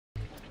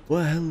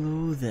Well,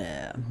 hello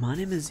there. My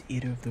name is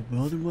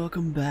Eateroftheworld and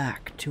welcome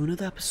back to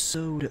another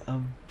episode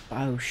of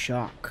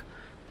Bioshock.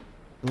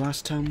 The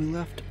last time we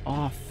left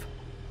off,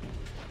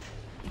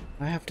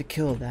 I have to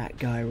kill that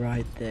guy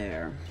right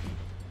there.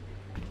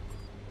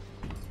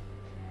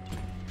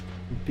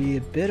 It'd be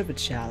a bit of a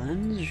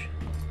challenge,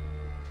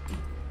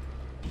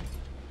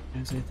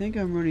 as I think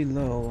I'm running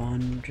low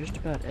on just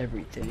about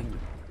everything.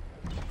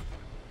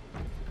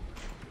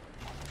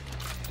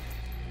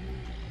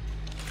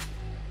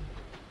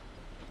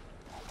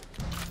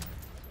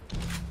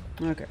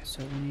 Okay,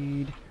 so we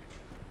need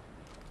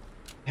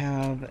to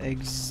have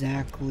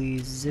exactly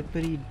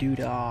zippity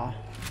doodah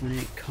when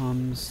it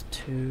comes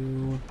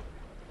to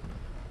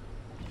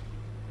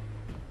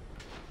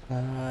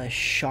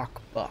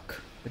shock buck,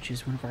 which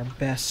is one of our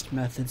best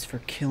methods for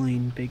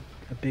killing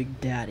a big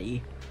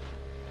daddy.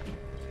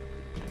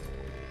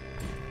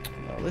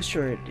 Well, at least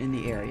you're in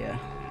the area,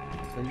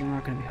 so you're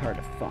not going to be hard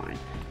to find.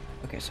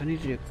 Okay, so we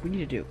need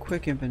to do a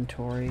quick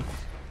inventory.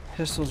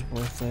 Pistol's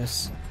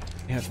worthless.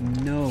 We have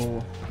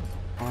no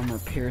armor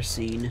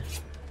piercing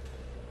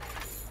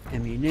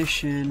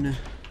ammunition.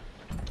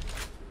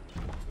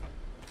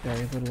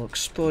 Very little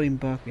exploding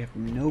buck. We have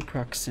no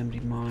proximity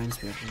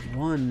mines. We have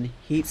one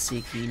heat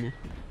seeking.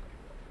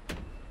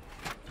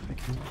 We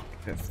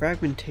have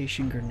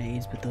fragmentation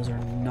grenades, but those are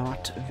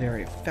not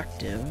very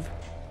effective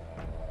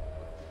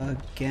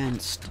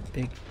against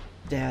big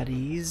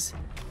daddies.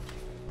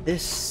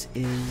 This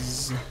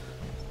is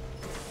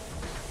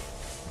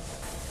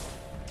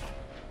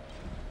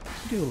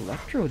do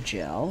electro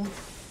gel.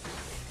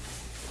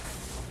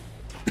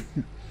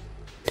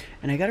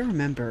 And I gotta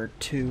remember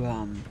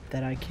to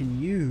that I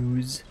can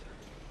use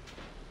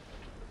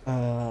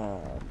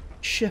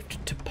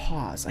shift to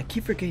pause. I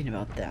keep forgetting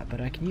about that, but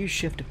I can use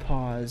shift to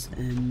pause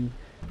and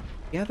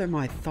gather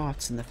my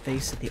thoughts in the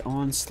face of the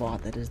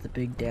onslaught that is the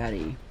big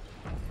daddy.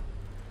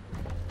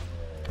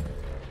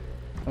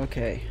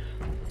 Okay,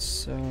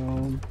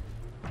 so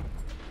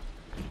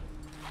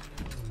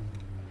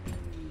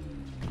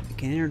I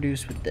can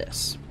introduce with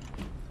this.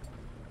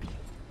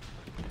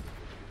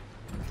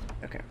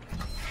 Okay.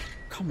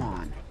 Come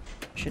on.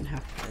 Shouldn't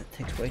have to. It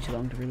takes way too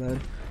long to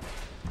reload.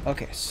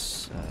 Okay,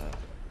 so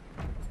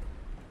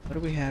what do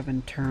we have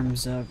in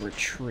terms of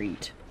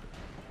retreat?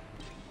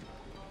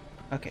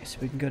 Okay, so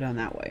we can go down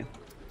that way.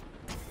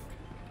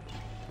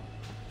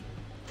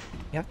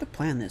 You have to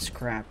plan this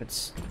crap.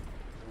 It's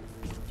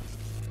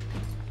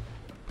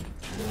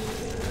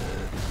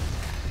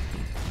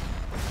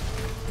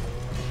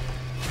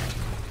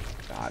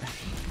God.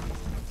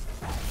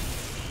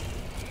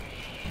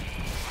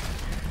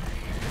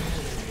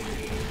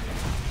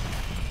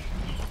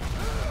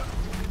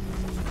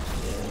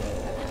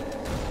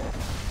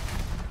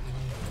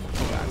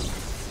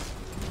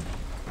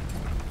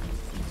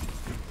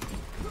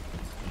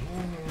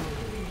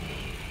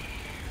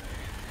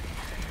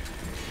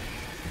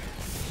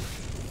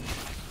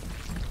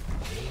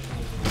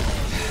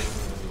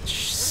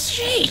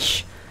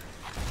 Sheesh!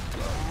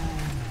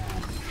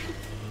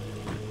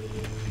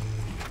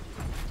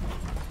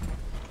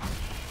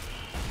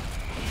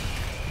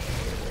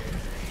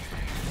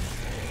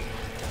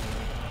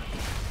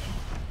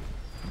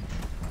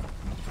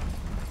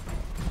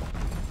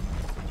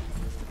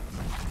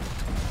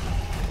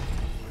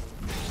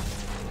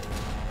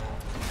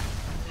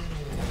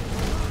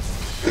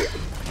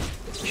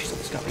 Jeez,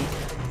 almost got me.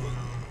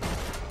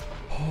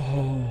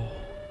 Oh,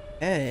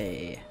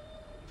 hey.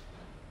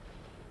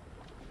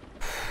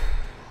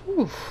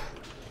 Whew.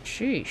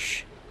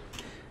 Sheesh.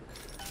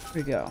 Here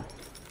we go.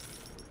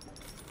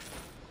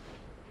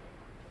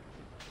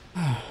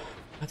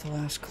 At the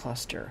last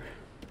cluster.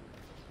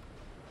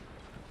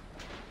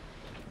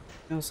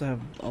 I also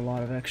have a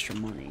lot of extra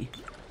money.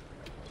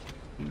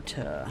 Need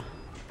to...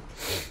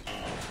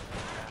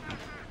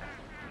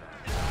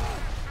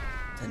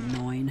 It's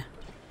annoying.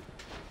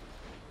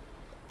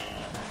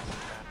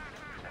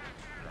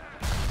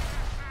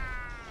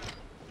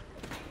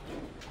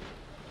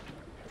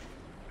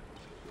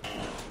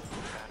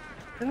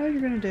 Is that all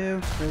you're gonna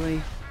do?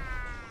 Really?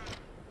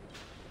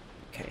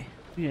 Okay.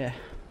 Yeah.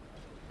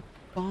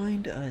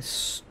 Find a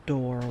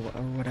store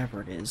or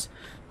whatever it is.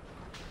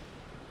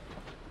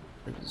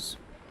 'Cause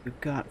we've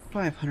got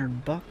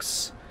 500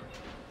 bucks.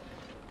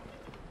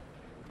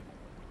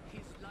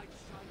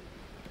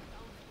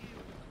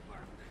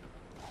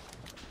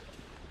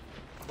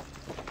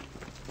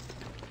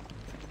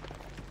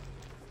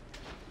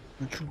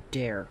 Don't you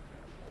dare.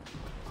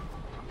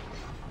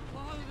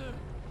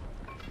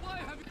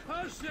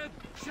 Cursed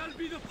shall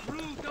be the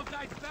fruit of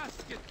thy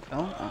basket.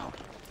 Oh.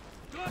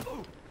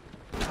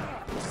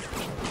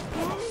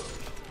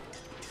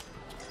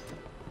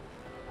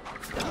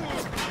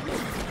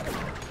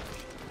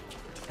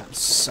 That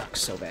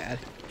sucks so bad.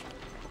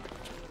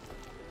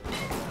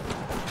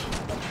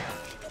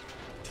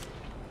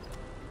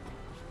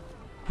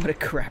 What a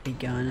crappy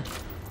gun.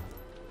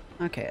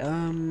 Okay,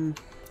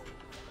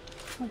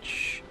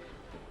 much.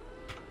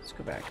 Let's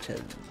go back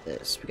to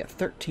this. We got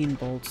 13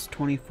 bolts,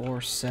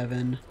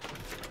 24/7.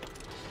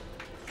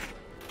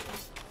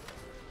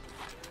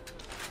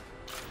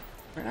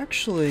 We're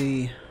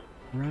actually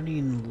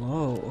running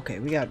low. Okay,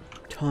 we got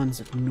tons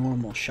of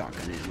normal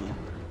shotgun ammo.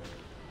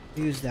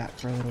 Use that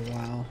for a little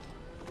while.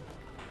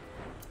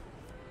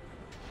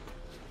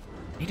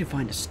 We need to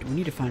find a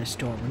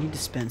store. We need to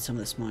spend some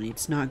of this money.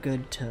 It's not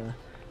good to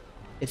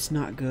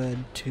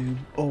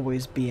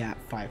always be at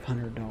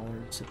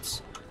 $500.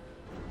 It's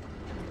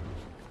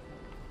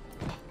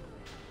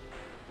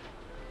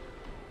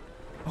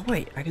Oh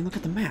wait, I can look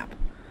at the map.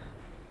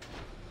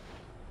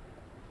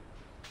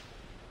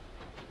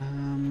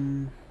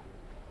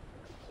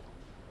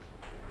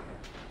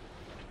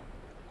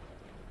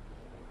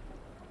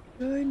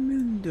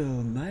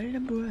 Mundo,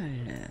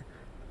 Malabuela.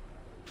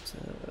 So,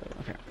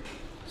 okay.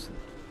 So,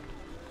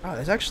 oh,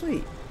 there's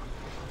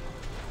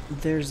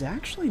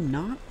actually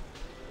not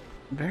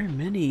very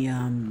many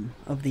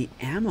of the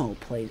ammo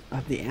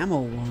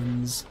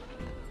ones.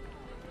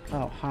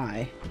 Oh,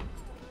 hi.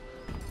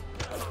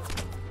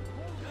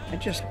 I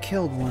just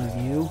killed one of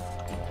you.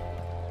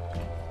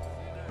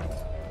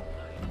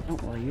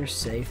 Don't worry, you're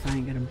safe. I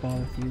ain't gonna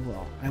bother with you.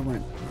 Well, I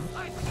went.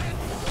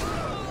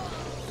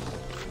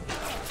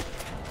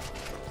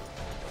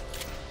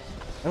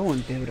 I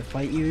wouldn't be able to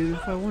fight you even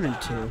if I wanted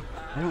to.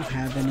 I don't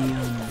have any,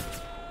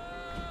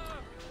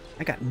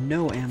 I got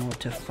no ammo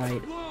to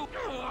fight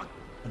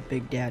a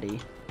Big Daddy.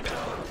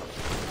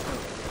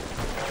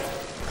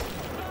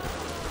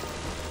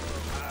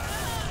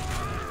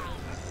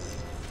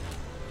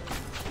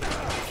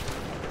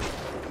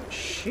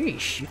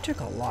 Sheesh, you took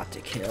a lot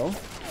to kill.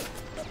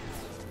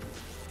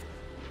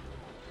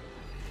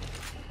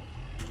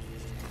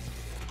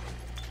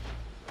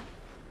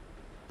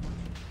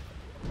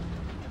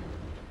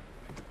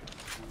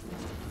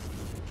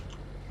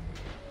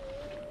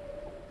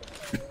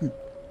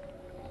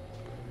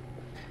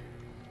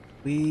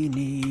 We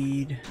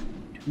need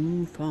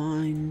to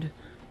find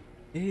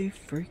a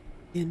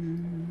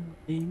freaking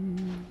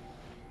thing.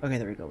 Okay,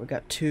 there we go. We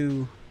got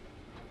two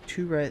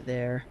right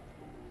there.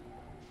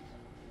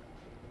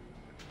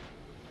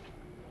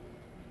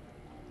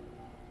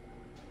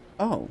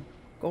 Oh,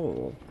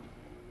 goal.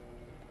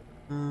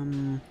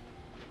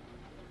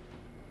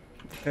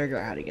 Figure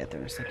out how to get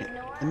there in a second.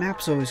 The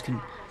maps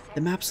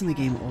in the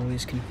game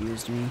always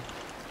confused me.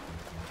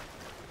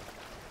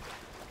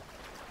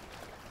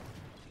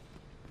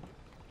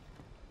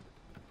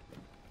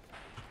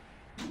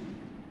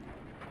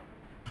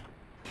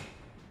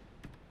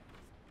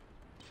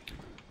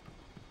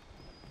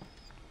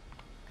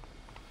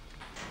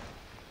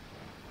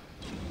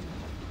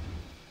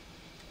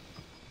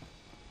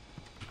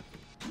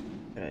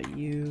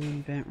 You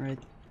invent right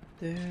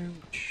there,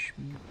 which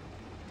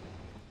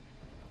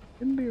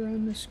shouldn't be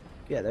around this.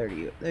 Yeah, there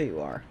you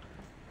are.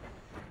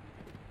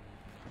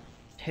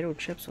 Potato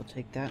chips, I'll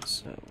take that.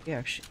 So yeah,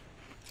 actually.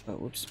 Oh,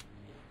 whoops.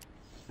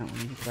 No, we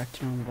need to go back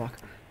to normal block.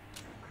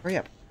 Hurry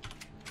up.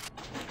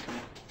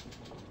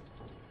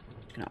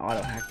 Just gonna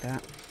auto hack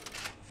that.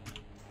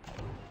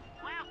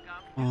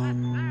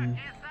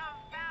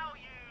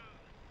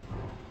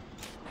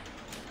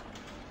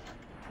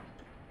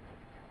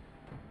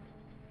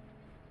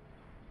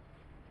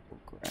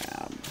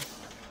 Grab.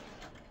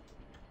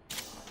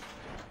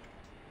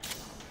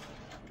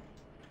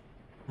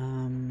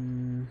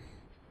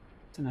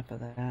 That's enough of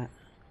that.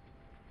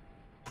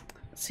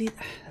 See,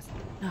 that's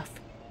enough.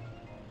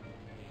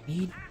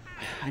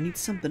 I need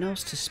something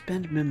else to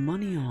spend my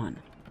money on.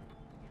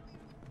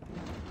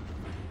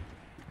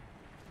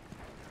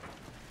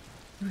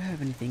 Do you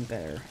have anything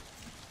better?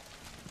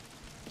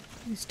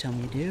 Please tell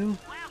me you do.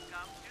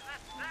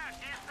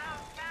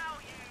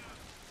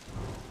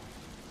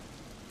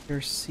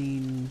 Ever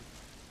seen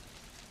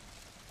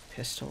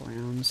pistol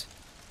rounds?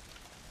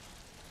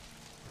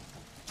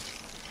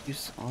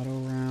 Use auto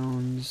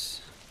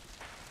rounds.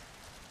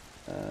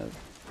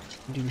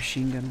 Do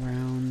machine gun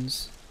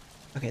rounds.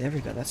 Okay, there we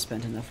go. That's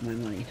spent enough of my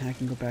money. Now I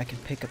can go back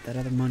and pick up that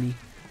other money.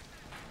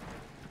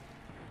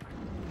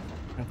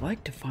 I'd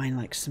like to find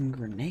like some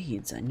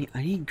grenades. I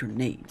need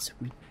grenades.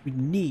 We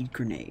need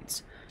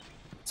grenades.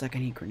 It's like I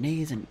need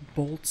grenades and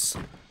bolts.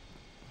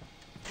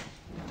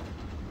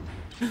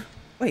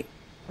 Wait,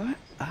 what?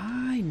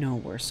 I know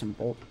where some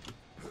bolts.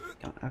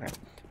 Okay,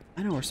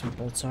 I know where some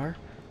bolts are.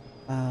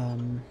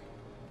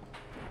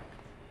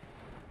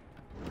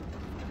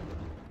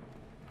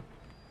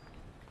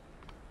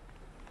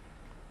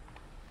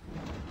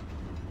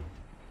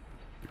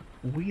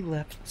 We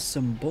left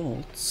some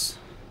bolts.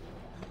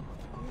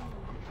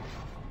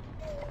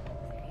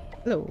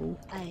 Hello.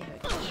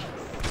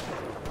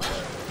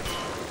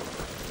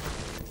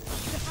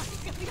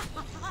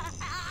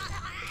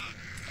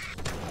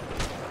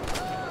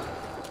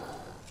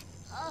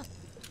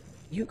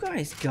 You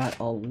guys got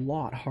a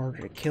lot harder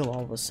to kill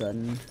all of a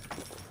sudden.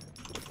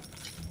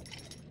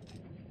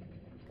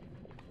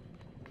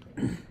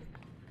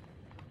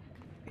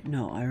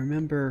 No, I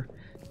remember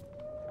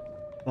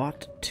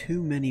bought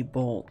too many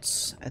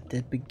bolts at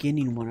the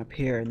beginning one up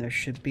here, and there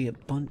should be at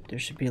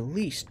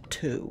least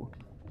 2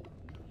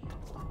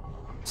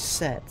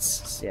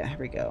 sets. Yeah, here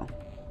we go.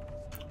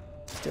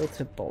 Steel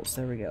tip bolts,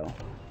 there we go.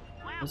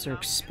 Those are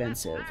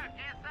expensive.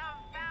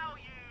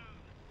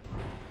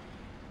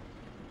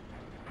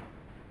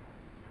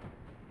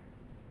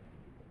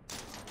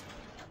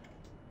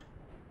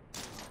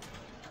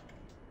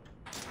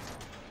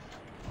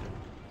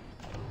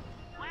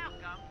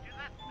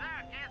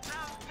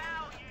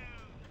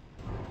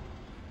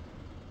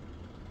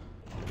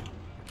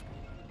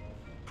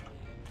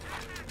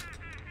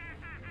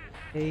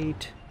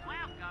 8.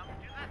 Welcome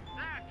to the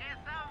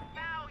circus of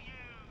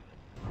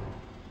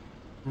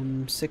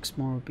value. 6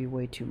 more would be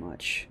way too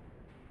much.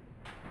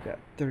 Got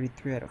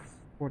 33 out of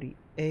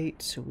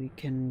 48, so we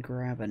can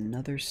grab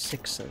another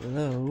 6 of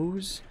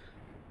those.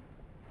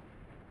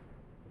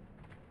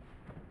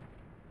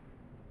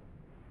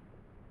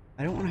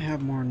 I don't want to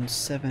have more than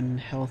 7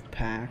 health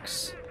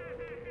packs,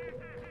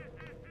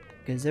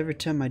 because every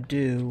time I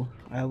do,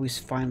 I always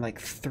find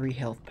like 3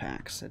 health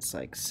packs. It's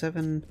like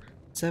 7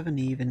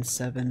 even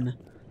 7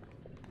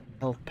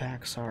 health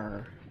packs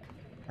are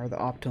the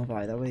optimal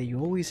value. That way you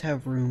always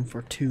have room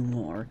for 2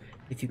 more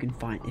if you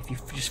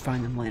just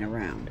find them laying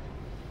around.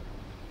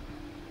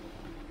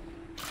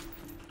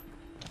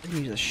 I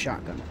can use a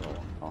shotgun for a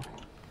while.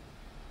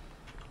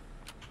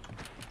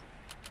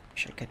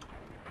 Wish I could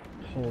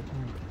hold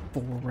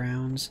 4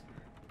 rounds.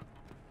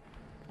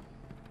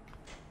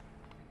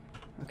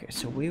 Okay,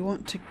 so we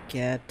want to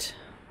get...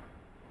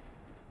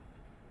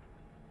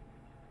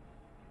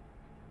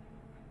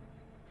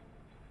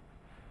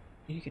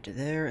 We need to get to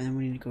there, and then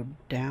we need to go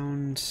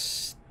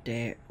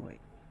downstairs. Wait.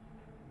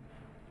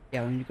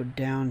 Yeah, we need to go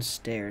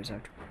downstairs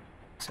after.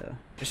 So,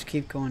 just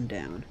keep going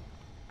down.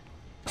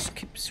 Just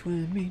keep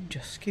swimming,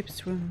 just keep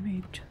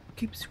swimming, just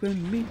keep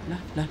swimming, la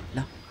la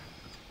la.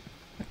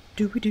 What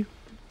do we do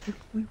if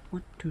we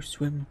want to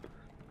swim?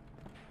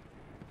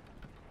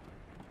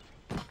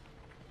 God,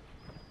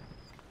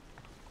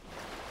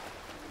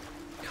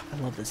 I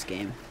love this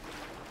game.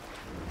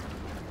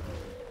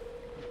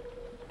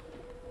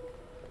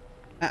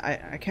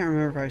 I can't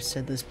remember if I've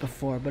said this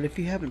before, but if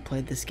you haven't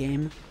played this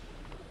game,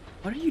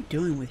 what are you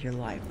doing with your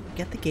life?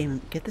 Get this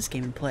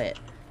game and play it.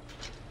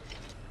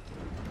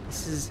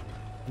 This is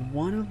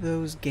one of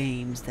those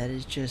games that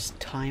is just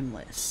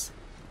timeless,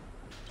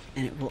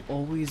 and it will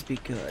always be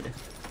good.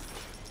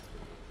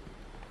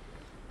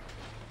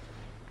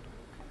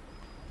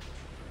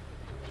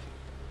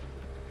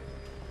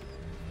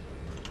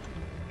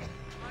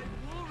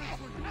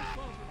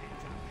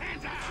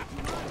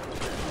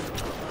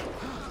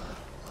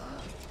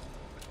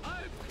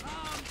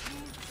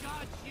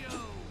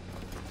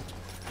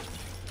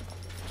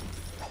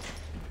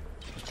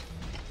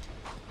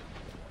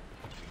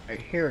 I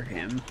hear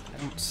him.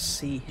 I don't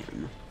see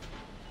him.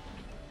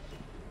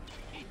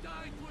 He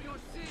died for your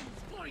sins,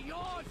 for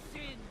your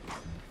sins.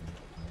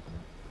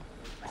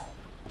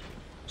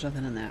 There's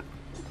nothing in that.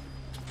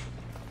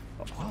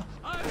 Oh.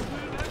 I will.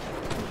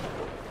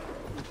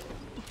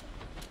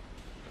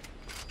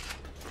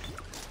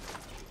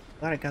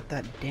 Glad I got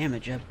that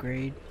damage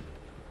upgrade.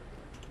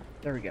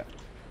 There we go.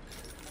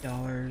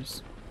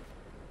 $.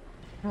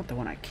 Not the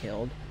one I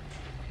killed.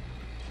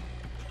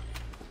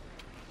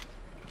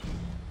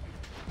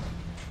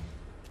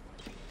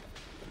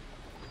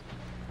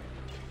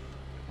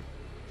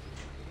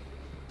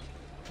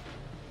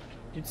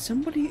 Did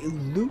somebody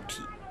loot?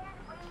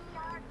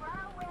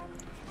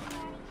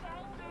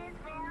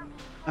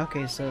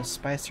 Okay, so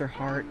Spicer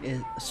Heart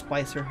is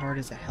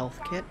a health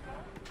kit.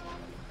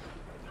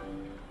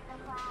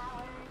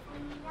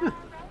 Huh.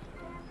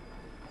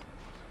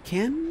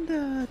 Can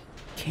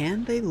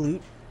they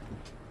loot?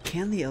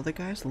 Can the other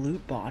guys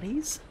loot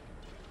bodies?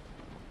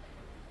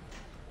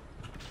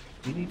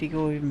 We need to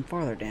go even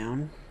farther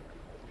down.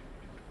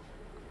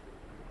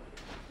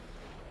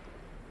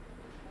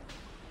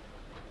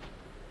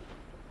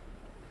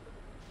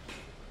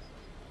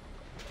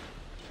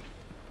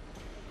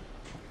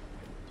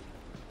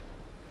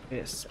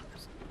 Yes,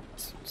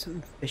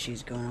 something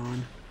fishy's going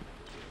on.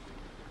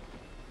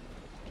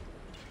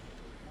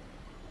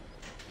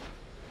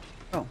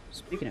 Oh,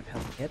 speaking of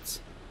health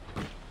kits,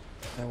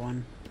 another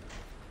one.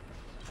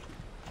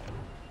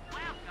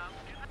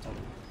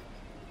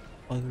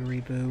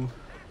 Buggery boo.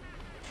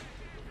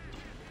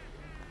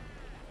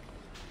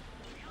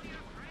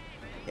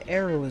 The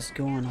arrow is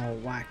going all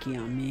wacky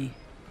on me.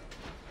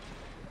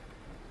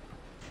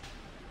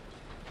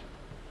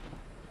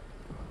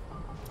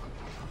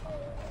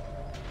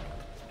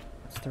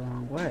 The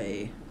wrong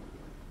way.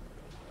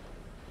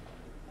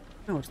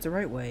 No, it's the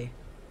right way.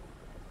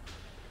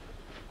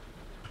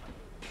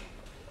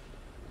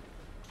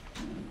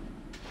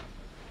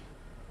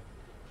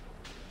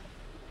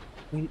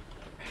 We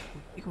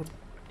go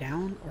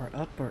down or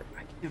up, or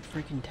I can't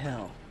freaking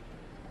tell.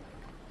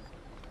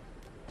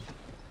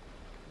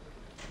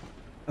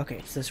 Okay,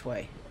 it's this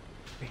way.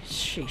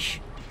 Sheesh.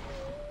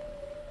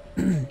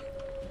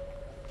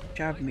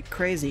 Driving me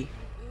crazy.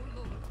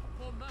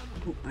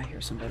 Ooh, I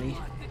hear somebody.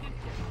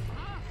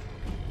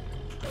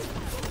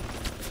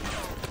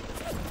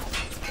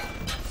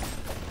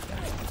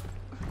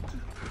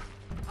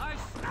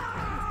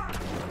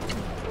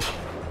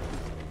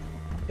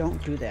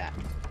 Don't do that.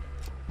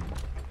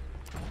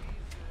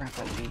 Crap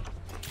at me.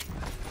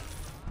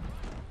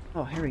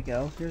 Oh, here we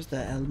go. Here's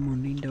the El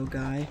Monindo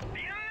guy.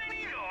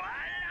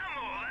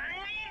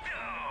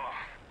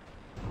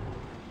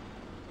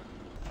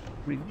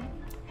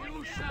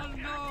 You shall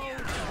know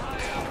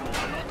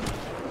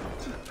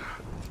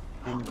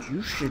And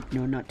you should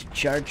know not to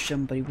charge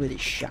somebody with a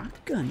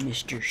shotgun,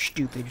 Mr.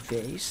 Stupid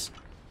Face.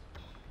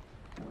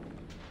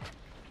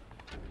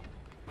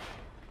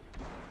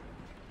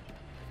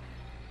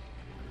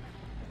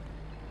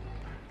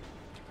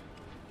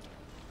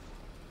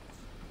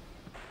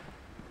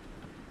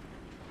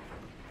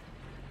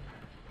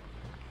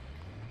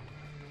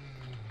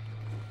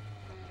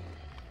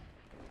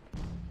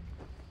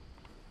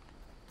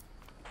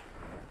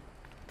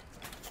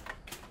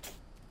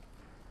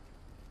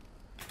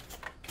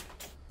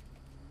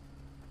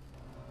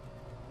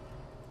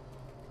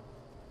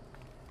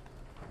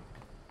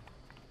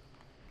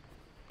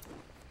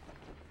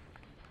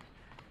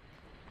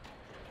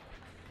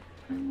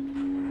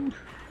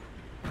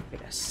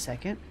 a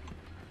second.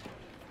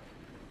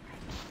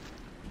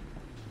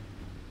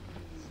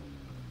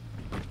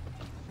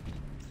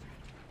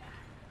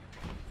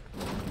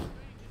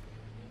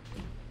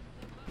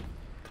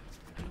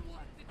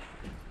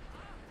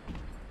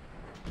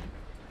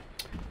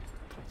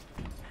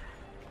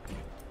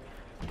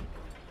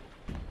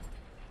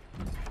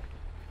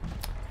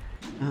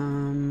 I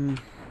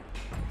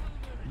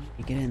need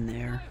to get in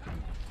there.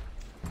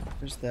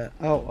 Where's the...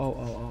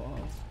 Oh.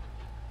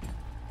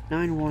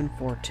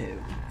 9142.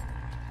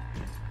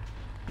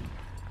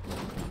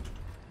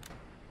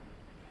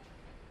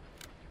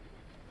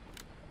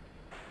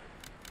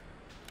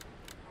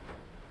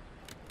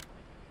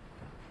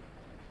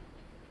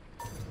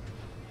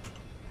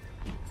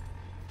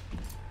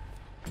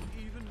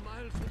 Even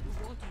miles from the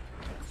water,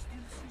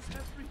 still sees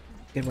everything.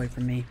 Get away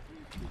from me.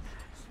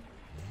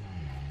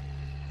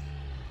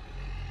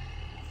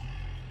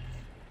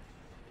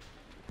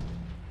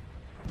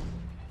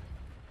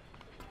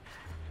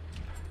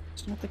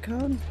 It's not the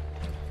code.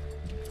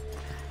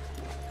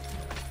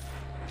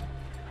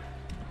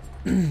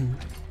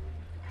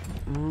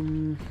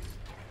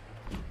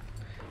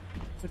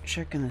 Go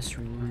check in this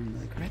room.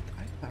 Like,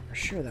 I thought for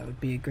sure that would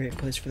be a great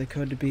place for the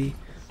code to be.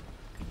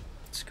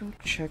 Let's go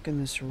check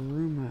in this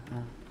room.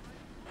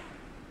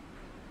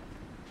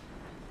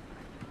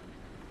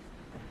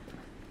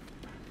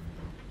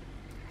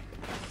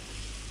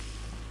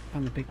 I'm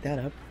gonna pick that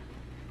up.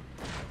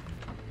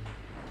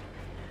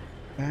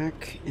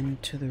 Back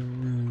into the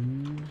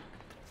room.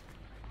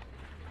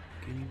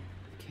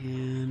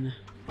 Can.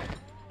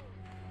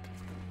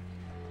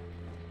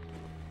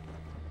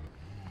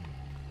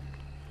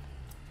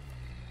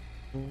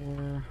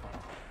 For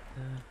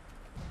the.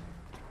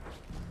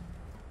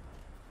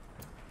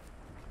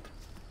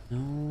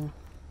 No.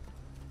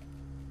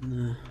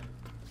 No.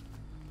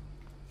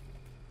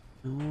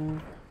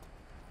 No.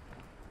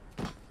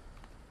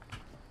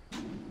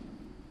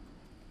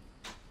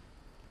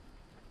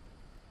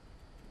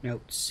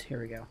 Notes. Here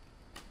we go.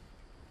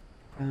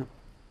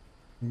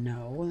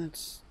 No,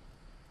 that's...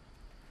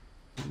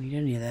 Don't need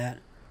any of that.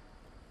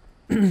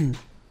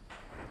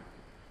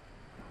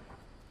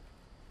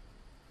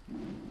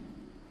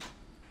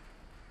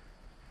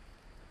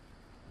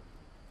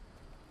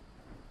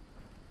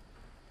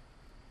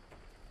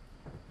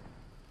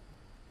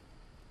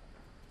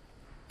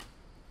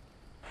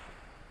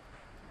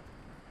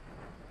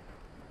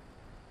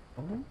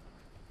 Oh.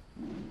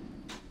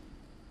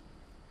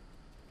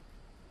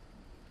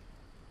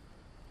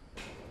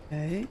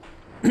 Okay.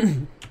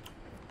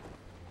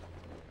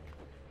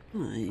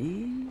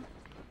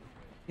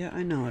 Yeah,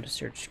 I know how to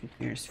search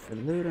containers for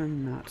loot.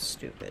 I'm not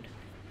stupid.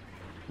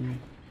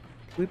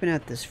 We've been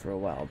at this for a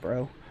while,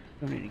 bro.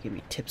 You don't need to give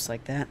me tips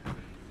like that.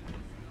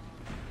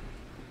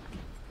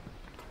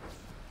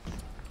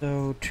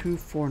 So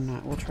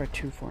 249. We'll try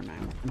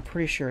 249. I'm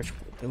pretty sure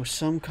there was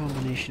some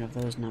combination of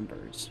those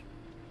numbers.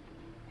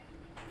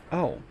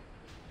 Oh.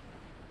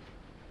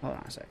 Hold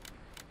on a sec.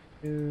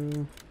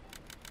 2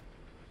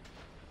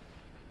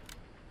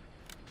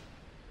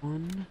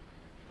 1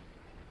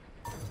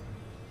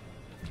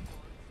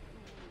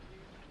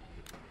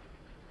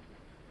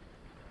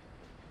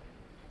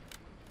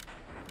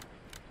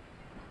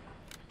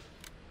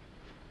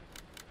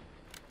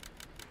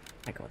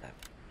 I go with that.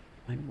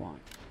 9 1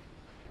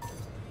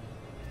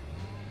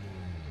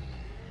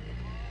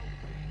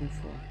 2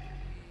 4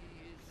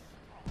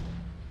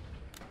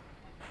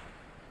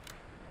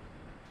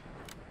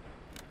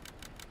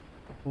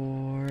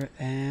 4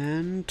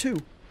 and 2.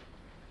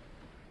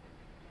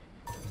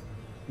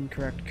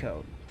 Incorrect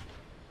code.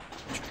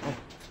 Oh,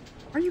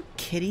 are you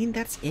kidding?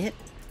 That's it?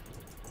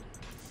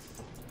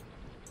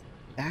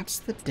 That's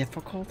the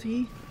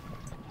difficulty?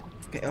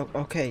 Okay,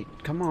 okay,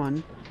 come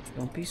on.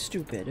 Don't be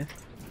stupid.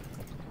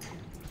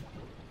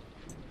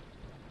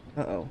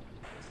 Uh-oh.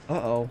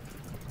 Uh-oh.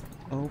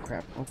 Oh,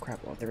 crap. Oh, crap.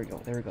 Oh, there we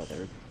go. There we go. There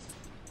we go.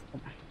 Oh,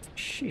 my.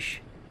 Sheesh.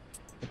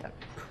 Get that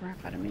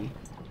crap out of me.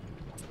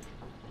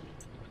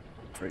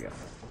 There we go.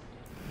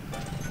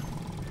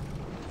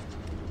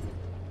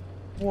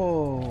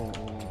 Whoa.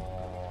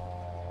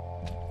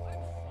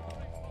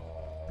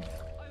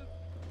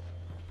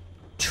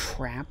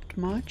 Trapped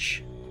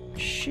much?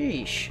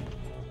 Sheesh.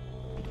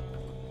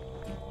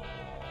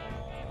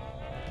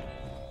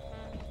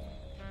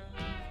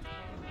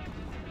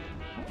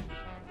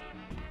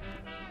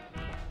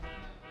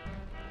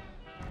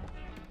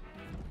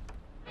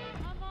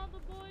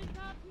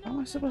 How am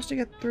I supposed to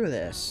get through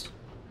this?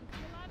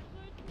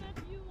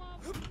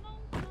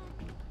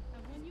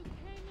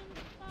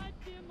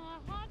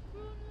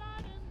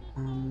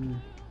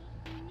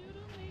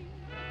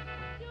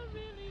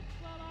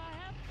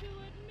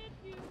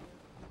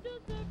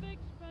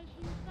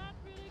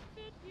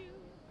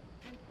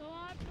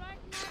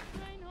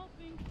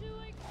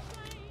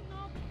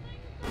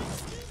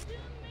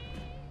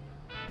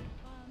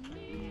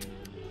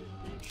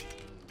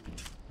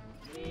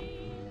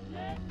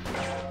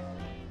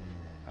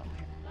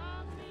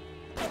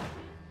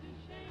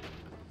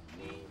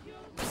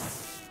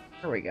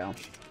 There we go.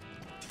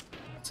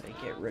 Let's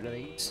get rid of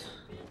these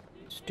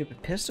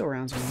Stupid pistol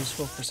rounds are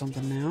useful for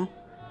something now.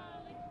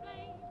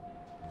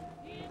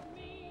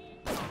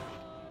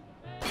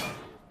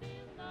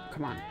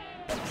 Come on.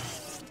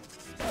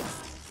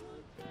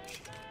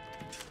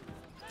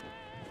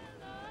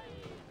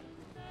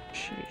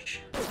 Sheesh.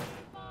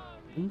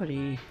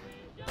 Somebody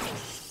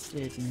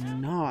did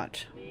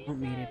not want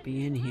me to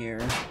be in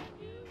here.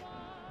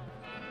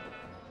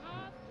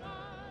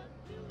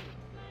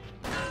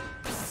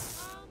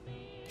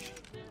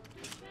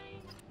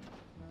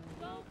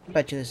 I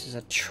bet you this is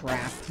a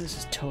trap. This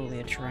is totally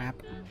a trap.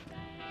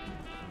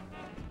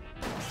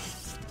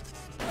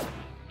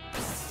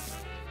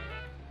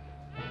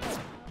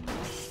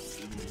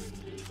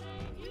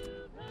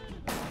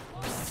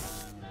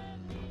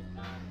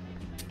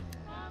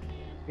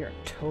 We are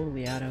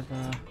totally out of,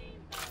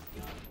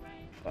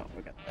 oh,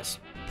 we got this.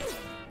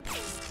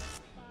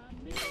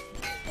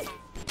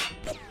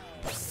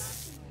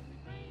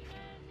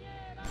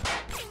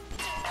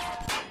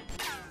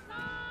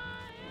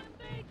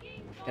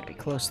 Gotta be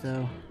close,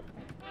 though.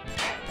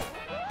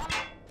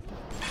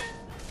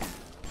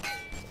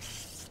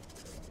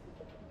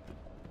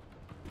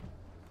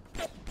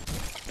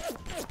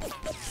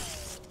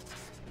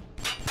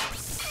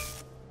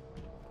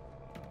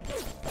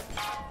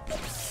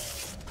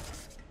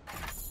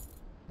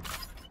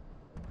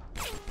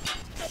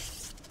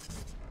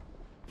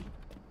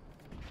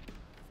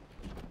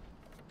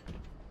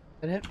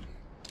 Is that it?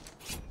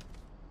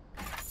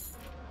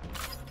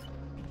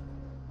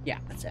 Yeah,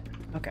 that's it.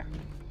 Okay.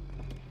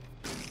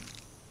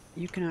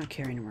 You cannot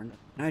carry any more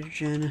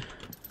nitrogen.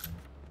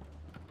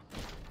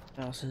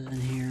 What else is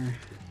in here?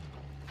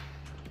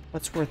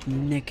 What's worth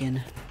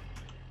nicking?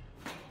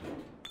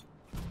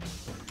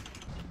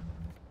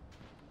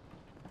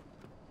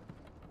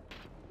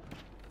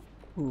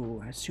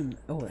 Ooh, I assume.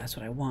 Oh, that's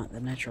what I want, the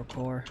nitro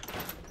core.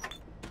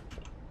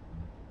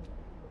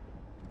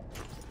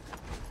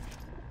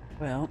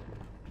 Well.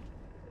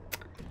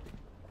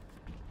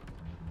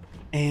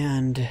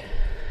 And.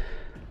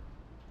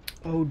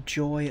 Oh,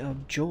 joy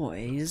of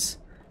joys.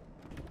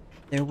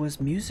 There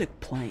was music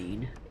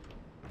playing.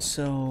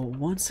 So,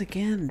 once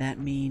again, that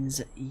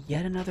means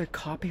yet another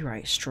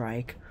copyright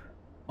strike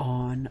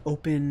on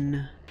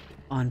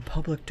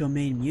public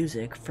domain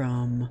music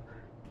from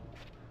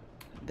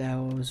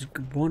those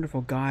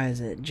wonderful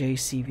guys at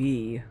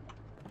JCV.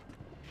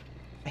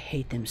 I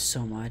hate them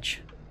so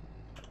much.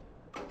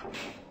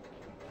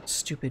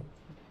 Stupid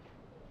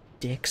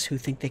dicks who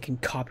think they can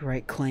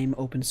copyright claim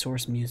open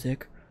source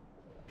music.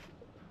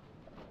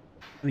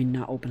 I mean,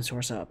 not open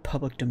source,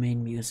 public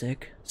domain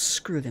music.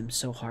 Screw them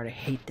so hard, I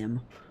hate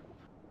them.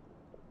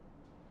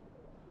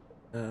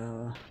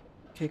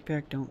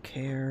 Kickback, don't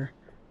care.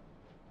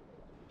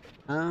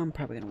 I'm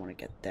probably gonna want to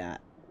get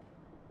that.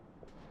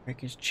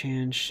 Breakage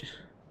chance.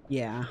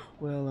 Yeah,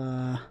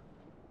 we'll,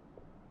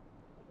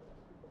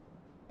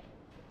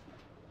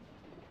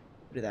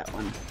 do that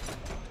one.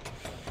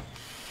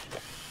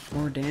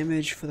 More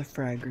damage for the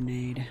frag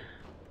grenade.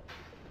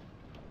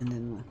 And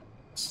then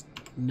let's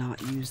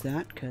not use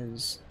that,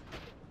 because...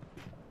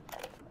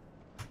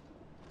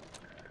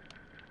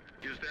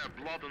 Is there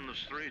blood in the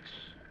streets?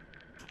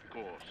 Of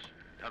course.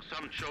 Have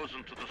some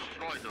chosen to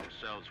destroy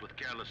themselves with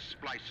careless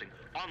splicing?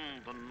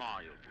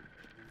 Undeniable.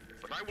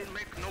 But I will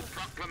make no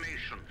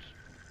proclamations.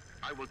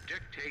 I will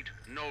dictate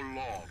no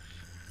laws.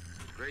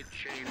 The great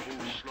chain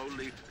moves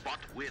slowly, but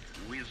with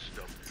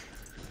wisdom.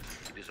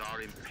 It is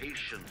our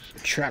impatience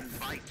Trap that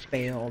invites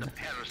failed. the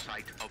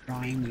parasite of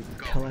Ryan, you big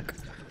pillock.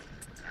 government.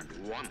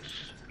 And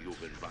once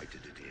you've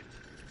invited it in,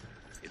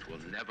 it will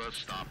never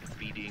stop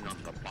feeding on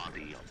the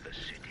body of the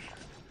city.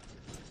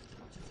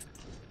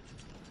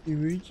 You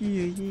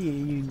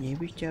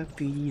never stop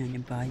feeding on the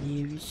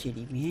body of the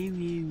city.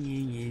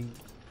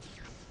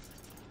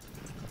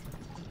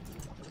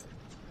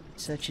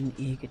 Such an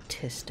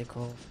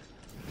egotistical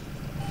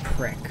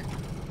prick.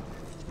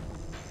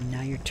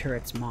 Now your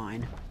turret's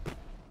mine.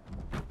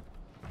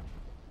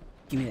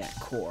 Give me that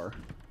core.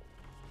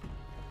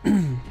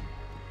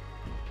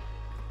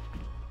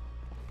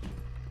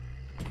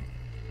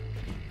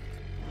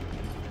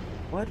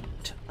 What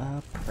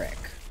a prick.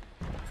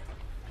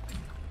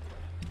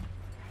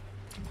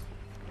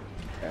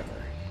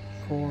 Whatever.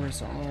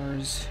 Core's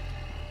ours.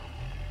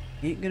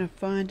 Ain't gonna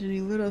find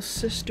any little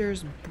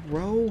sisters,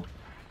 bro.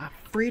 I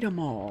freed them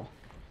all.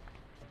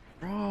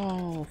 We're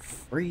all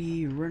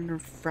free, running,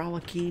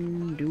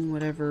 frolicking, doing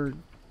whatever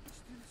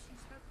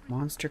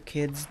monster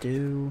kids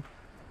do.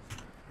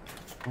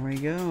 There we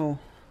go.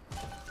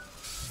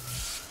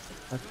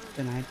 What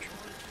the nitro?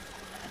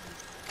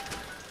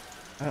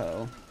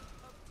 Uh-oh.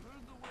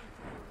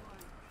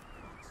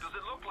 Does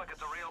it look like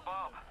it's a real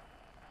bomb?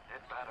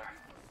 It better.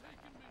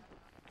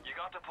 You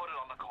got to put it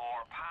on the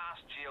core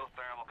past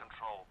geothermal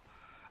control.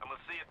 And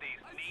we'll see if these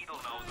needle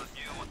noses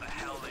knew what the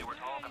hell they were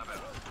talking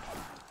about.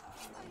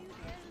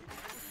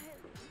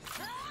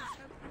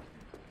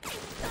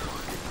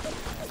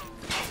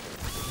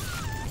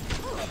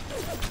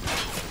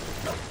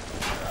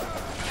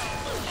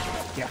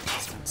 Yeah,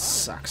 this one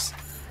sucks.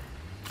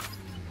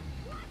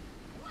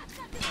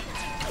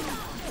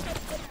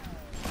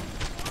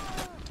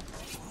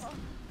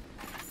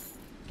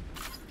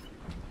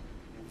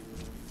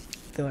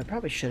 Though I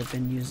probably should have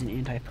been using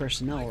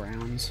anti-personnel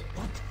rounds.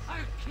 I'll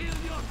kill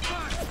your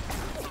first!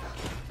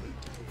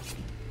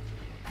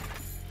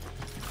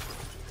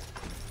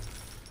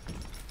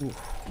 Ooh,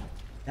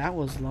 that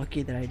was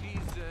lucky that I...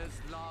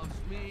 Jesus loves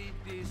me,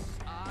 this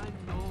I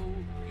know.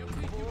 For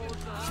the Bible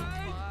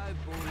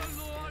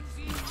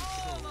says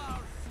all our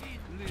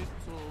little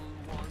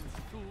ones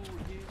to him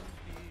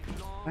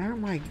belong. Why aren't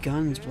my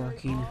guns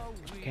working?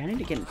 Okay, I need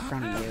to get in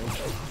front of you.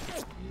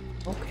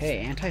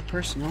 Okay,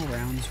 anti-personnel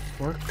rounds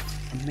work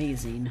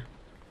amazing.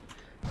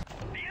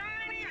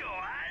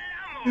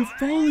 If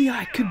only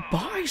I could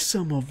buy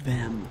some of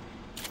them!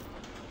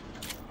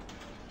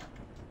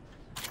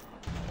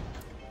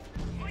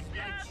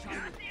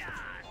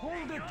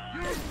 Hold it!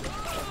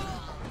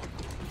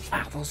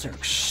 Wow, those are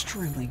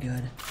extremely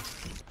good.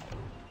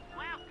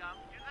 Welcome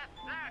to the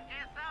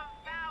circus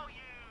of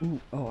value.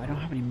 Ooh, oh, I don't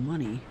have any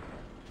money.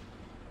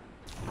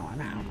 Oh,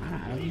 I'm out of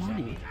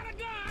money.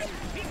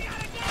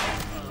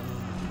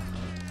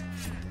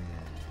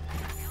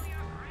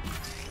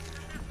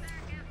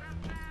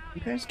 You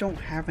guys don't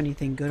have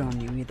anything good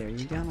on you either.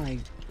 You got like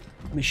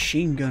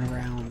machine gun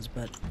rounds,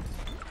 but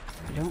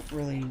I don't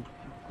really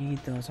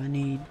need those. I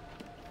need...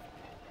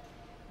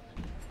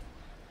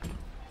 Did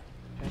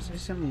I say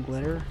something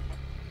glitter?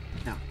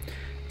 No.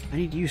 I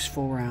need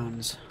useful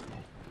rounds.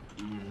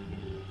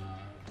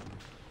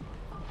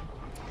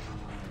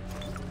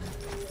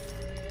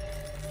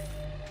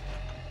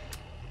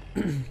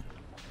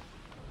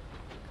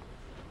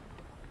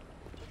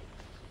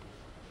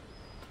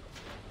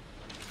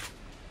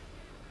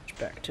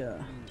 Back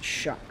to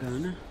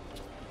shotgun.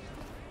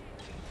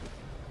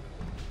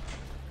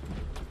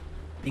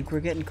 I think we're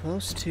getting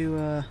close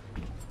to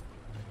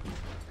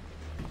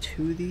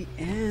the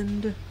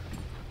end. Looks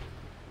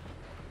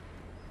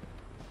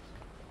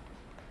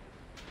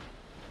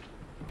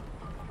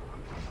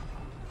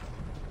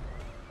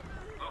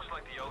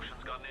like the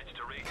ocean's got an itch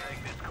to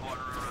retake this corner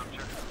of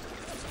Rapture.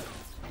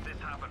 This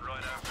happened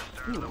right after the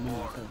start of the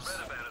war. Read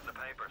about it in the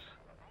papers.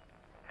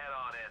 Head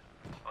on in.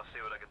 I'll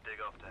see what I can dig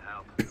up to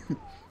help.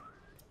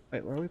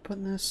 Wait, where are we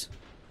putting this?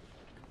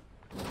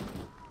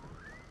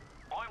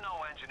 I'm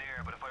no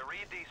engineer, but if I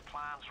read these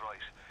plans right,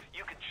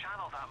 you can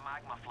channel that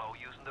magma flow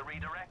using the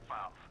redirect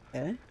valve.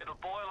 Eh? It'll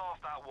boil off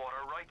that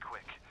water right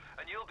quick,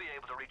 and you'll be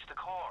able to reach the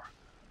core.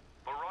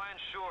 But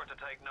Ryan's sure to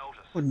take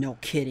notice. Oh, no I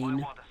kidding.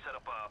 want to set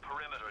up a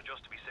perimeter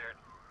just to be certain.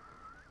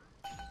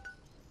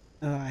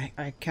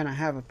 I kind of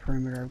have a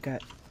perimeter. I've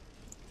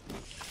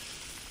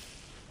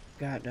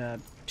got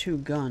 2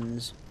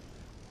 guns.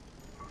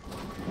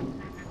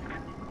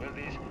 Will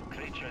these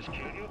creatures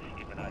kill you?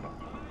 Even I don't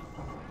know.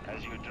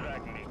 As you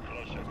drag me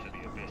closer to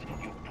the abyss,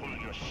 you pull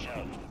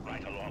yourself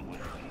right along with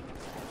me. I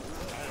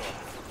don't know.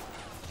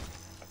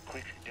 A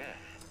quick death,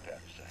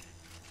 perhaps.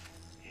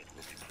 It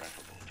will be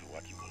preferable to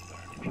what you will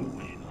learn if you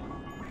win.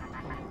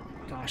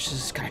 Gosh,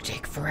 this is gonna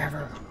take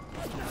forever.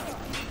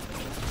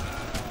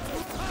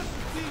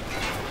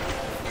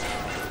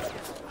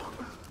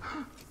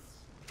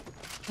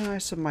 I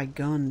set my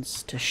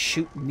guns to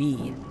shoot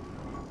me.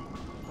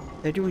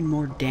 They're doing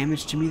more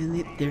damage to me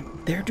than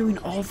they're doing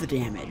all the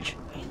damage.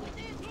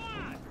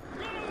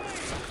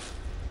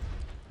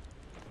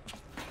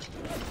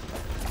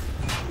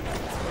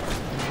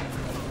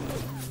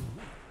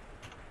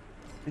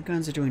 The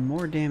guns are doing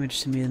more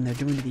damage to me than they're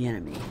doing to the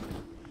enemy.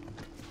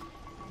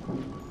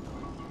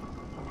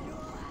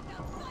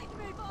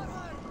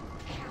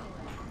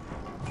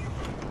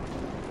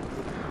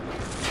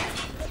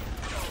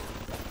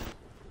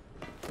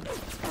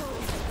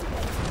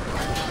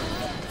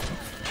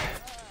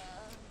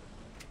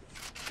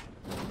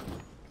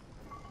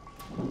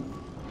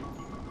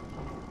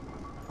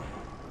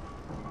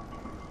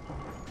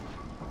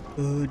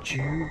 Could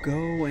you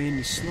go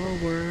any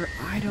slower?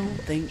 I don't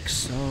think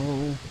so.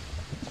 Are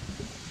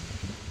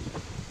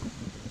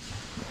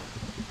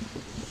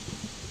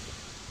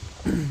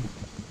they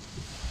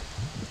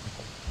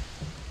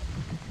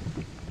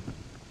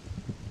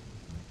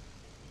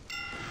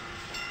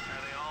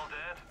all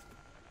dead?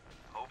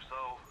 Hope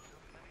so.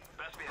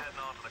 Best be heading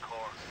on to the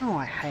core. Oh,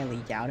 I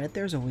highly doubt it.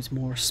 There's always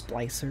more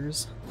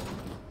splicers.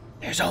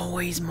 There's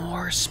always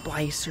more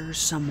splicers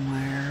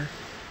somewhere.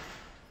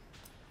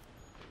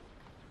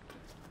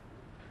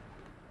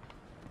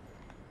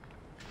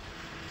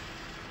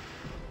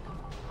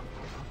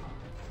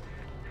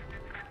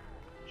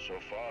 So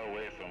far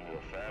away from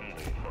your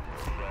family, from your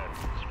friends,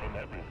 from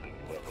everything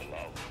you ever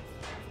loved.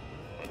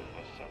 But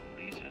for some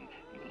reason,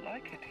 you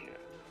like it here.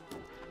 You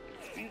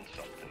feel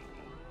something.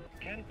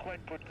 Can't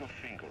quite put your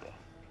finger on.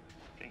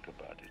 Think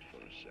about it for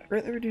a second.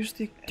 Greatly reduce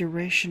the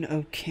duration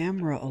of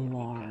camera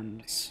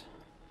alarms.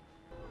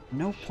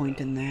 No point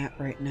in that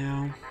right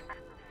now.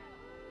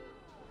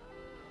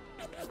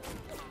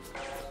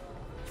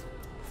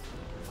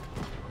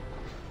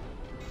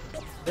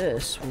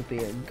 This will be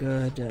a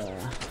good,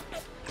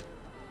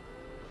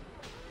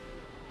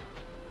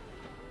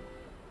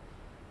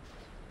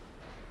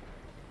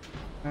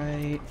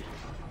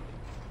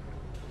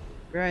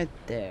 right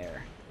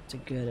there. It's a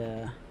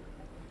good,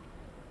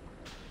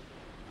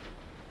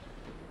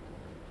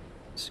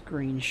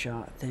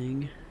 screenshot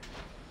thing.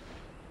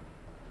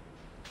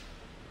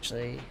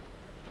 Actually,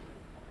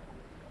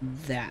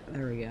 there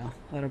we go.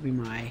 That'll be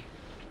my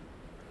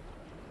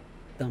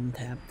thumb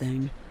tap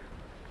thing.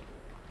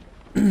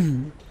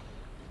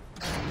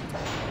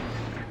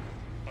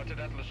 What did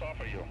Atlas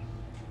offer you?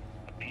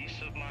 A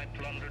piece of my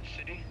plundered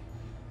city?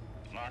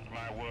 Mark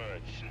my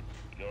words,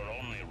 your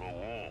only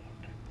reward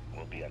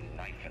will be a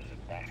knife in the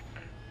back.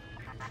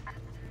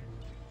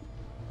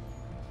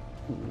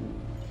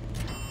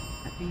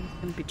 That means he's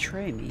gonna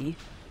betray me.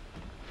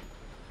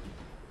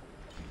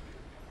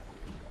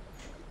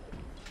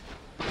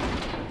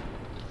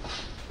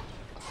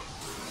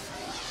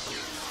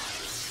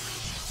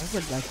 I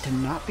would like to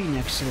not be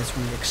next to this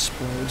when it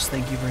explodes,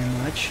 thank you very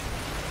much.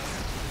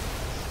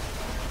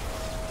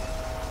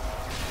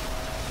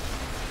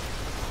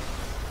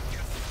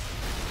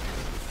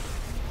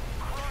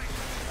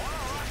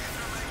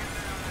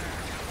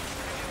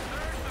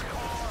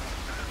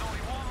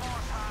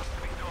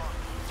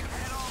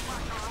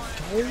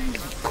 Holy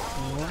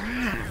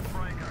crap!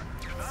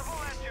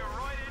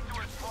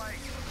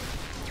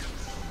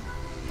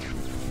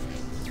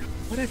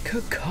 What a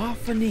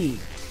cacophony!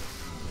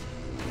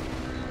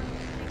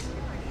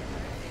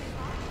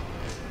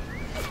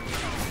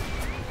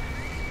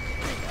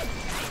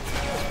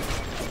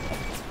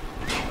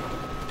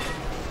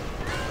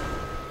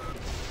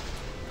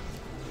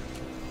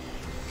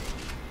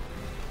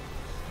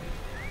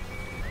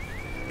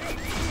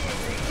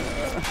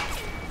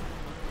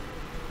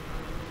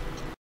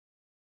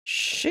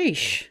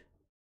 Sheesh.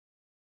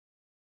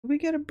 Did we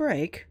get a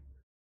break?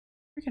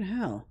 Freaking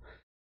hell.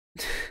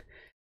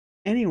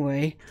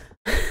 Anyway,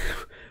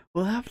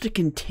 we'll have to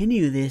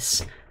continue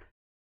this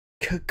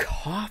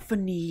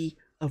cacophony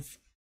of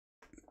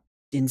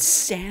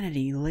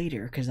insanity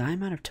later, because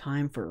I'm out of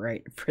time for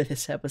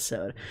this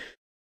episode.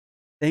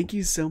 Thank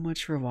you so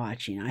much for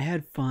watching. I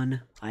had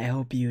fun. I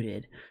hope you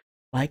did.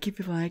 Like if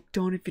you like,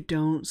 don't if you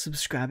don't,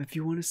 subscribe if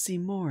you want to see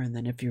more, and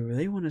then if you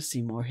really want to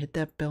see more, hit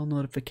that bell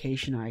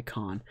notification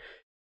icon.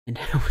 And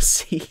I will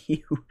see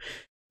you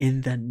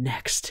in the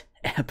next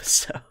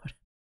episode.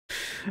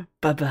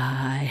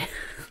 Bye-bye.